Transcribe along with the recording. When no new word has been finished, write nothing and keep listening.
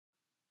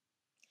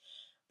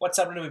What's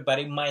up,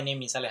 everybody? My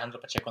name is Alejandro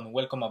Pacheco, and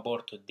welcome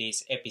aboard to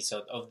this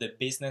episode of the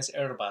Business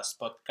Airbus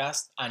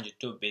podcast and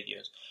YouTube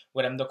videos,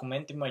 where I'm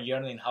documenting my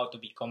journey in how to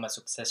become a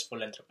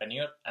successful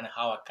entrepreneur and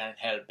how I can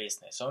help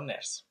business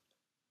owners.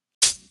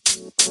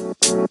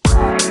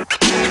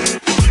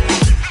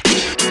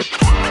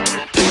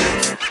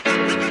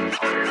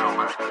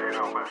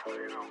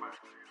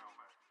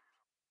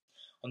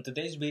 On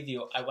today's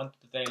video, I want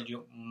to tell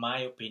you my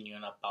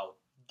opinion about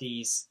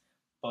this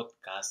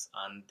podcast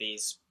and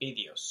these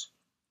videos.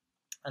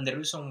 And the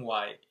reason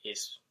why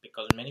is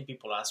because many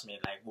people ask me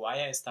like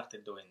why I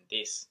started doing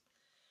this.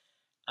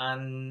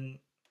 And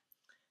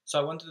so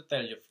I wanted to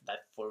tell you that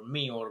for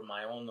me, or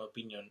my own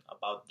opinion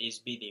about these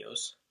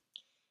videos,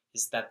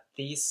 is that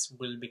this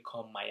will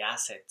become my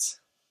assets.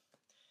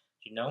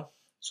 You know,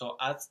 so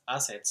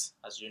assets,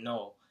 as you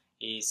know,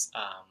 is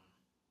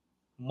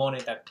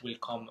money that will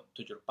come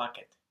to your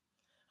pocket,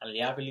 and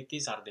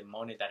liabilities are the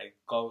money that it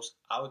goes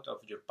out of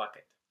your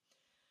pocket.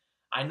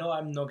 I know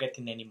I'm not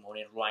getting any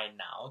money right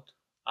now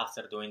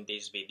after doing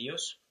these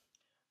videos,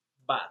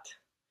 but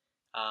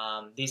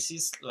this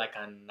is like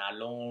a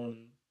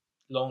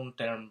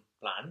long-term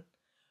plan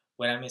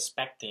where I'm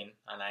expecting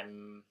and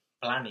I'm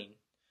planning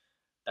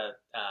that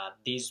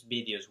these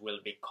videos will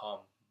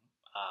become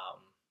um,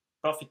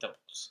 profitable,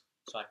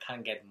 so I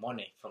can get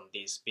money from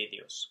these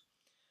videos.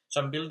 So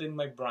I'm building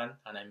my brand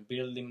and I'm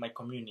building my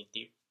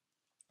community.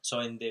 So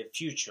in the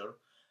future,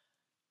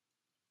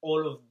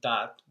 all of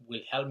that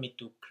will help me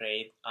to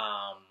create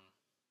a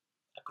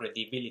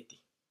credibility.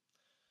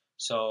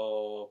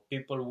 So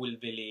people will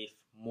believe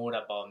more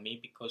about me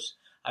because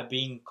I've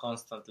been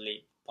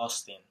constantly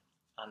posting,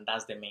 and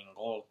that's the main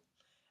goal.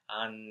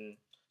 And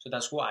so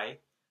that's why,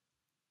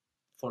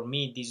 for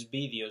me, these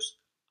videos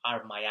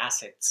are my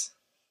assets.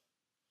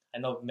 I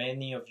know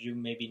many of you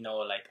maybe know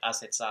like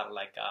assets are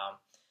like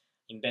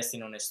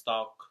investing on a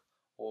stock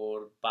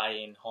or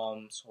buying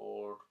homes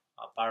or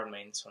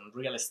apartments on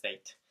real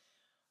estate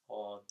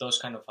or those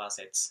kind of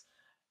assets.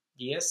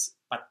 Yes,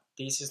 but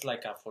this is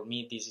like for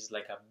me this is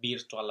like a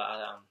virtual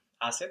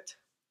asset,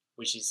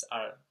 which is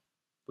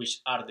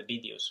which are the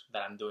videos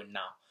that I'm doing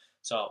now.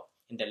 So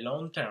in the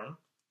long term,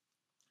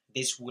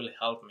 this will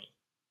help me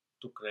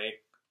to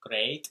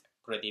create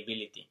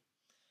credibility.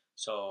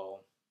 So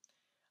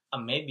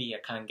and maybe I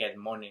can get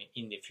money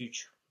in the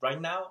future.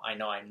 Right now, I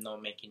know I'm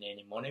not making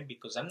any money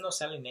because I'm not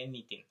selling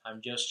anything.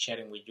 I'm just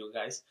sharing with you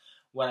guys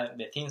what are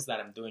the things that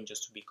I'm doing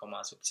just to become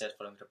a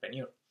successful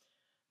entrepreneur.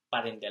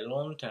 But in the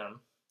long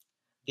term,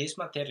 this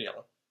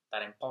material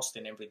that I'm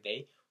posting every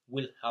day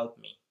will help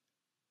me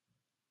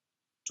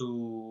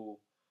to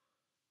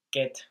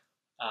get,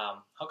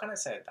 how can I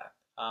say that?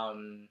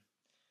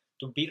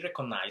 To be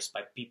recognized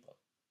by people.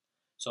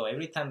 So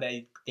every time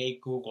they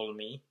Google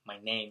me, my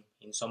name,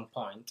 in some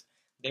point,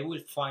 they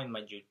will find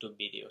my YouTube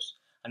videos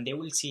and they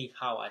will see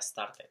how I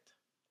started.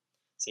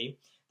 See,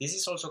 this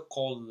is also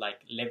called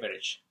like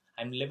leverage.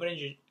 I'm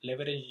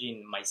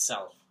leveraging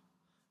myself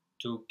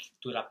to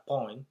the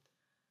point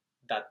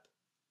that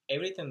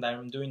everything that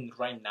I'm doing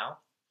right now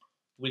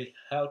will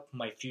help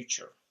my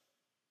future.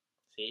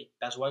 See,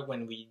 that's why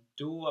when we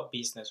do a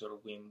business or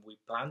when we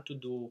plan to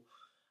do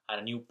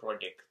a new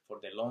project for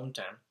the long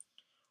term,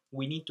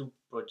 we need to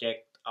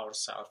project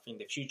ourselves in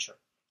the future.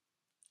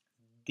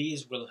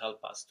 This will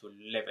help us to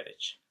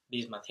leverage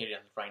these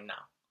materials right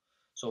now.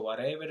 So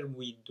whatever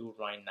we do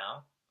right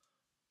now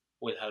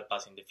will help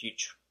us in the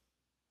future.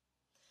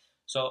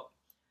 So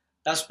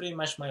that's pretty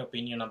much my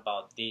opinion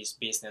about this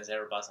business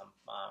Airbus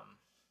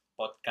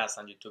podcast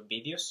and YouTube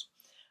videos.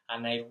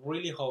 And I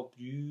really hope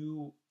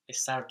you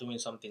start doing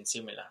something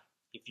similar.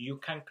 If you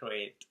can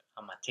create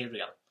a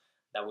material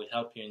that will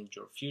help you in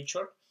your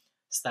future,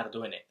 start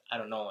doing it. I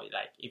don't know,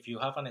 like if you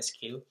have a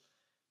skill,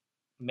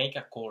 make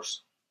a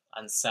course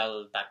and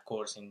sell that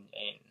course in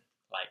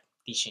like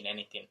teaching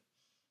anything.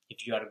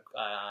 If you are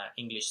an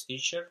English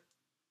teacher,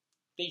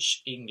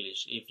 teach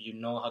English. If you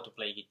know how to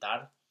play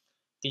guitar,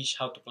 teach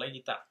how to play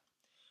guitar.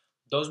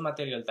 Those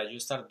materials that you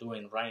start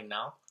doing right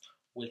now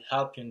will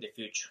help you in the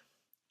future.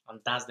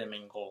 And that's the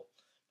main goal.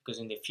 Because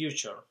in the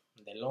future,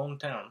 in the long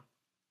term,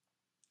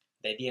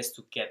 the idea is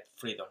to get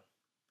freedom.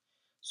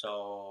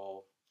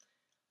 So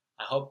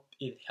I hope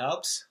it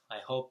helps. I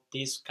hope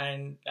this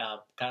can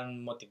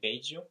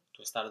motivate you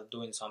to start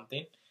doing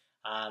something.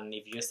 And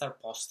if you start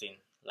posting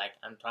like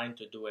I'm trying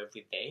to do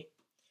every day,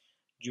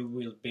 you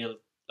will build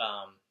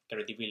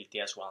credibility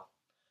as well,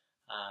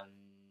 and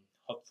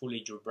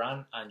hopefully your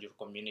brand and your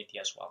community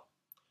as well.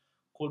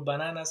 Cool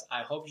bananas.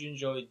 I hope you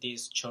enjoyed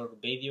this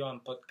short video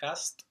and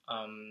podcast.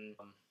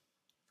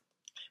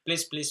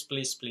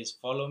 Please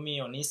follow me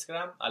on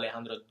Instagram,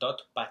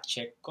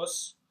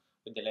 alejandro.pachecos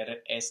with the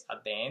letter S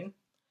at the end.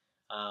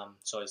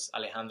 So it's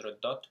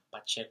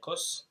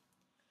alejandro.pachecos.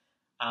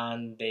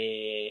 And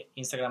the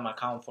Instagram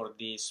account for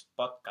this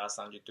podcast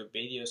and YouTube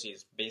videos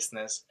is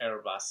Business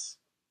Airbus.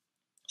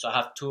 So I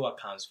have two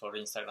accounts for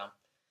Instagram.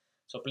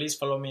 So please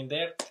follow me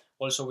there.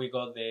 Also, we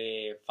got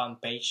the fan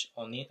page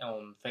on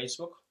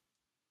Facebook.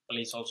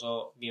 Please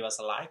also give us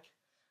a like.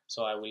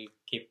 So I will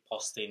keep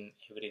posting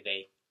every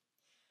day.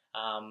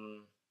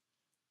 Um,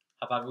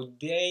 have a good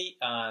day,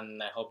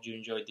 and I hope you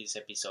enjoyed this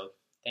episode.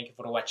 Thank you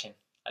for watching.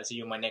 I'll see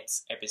you in my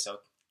next episode.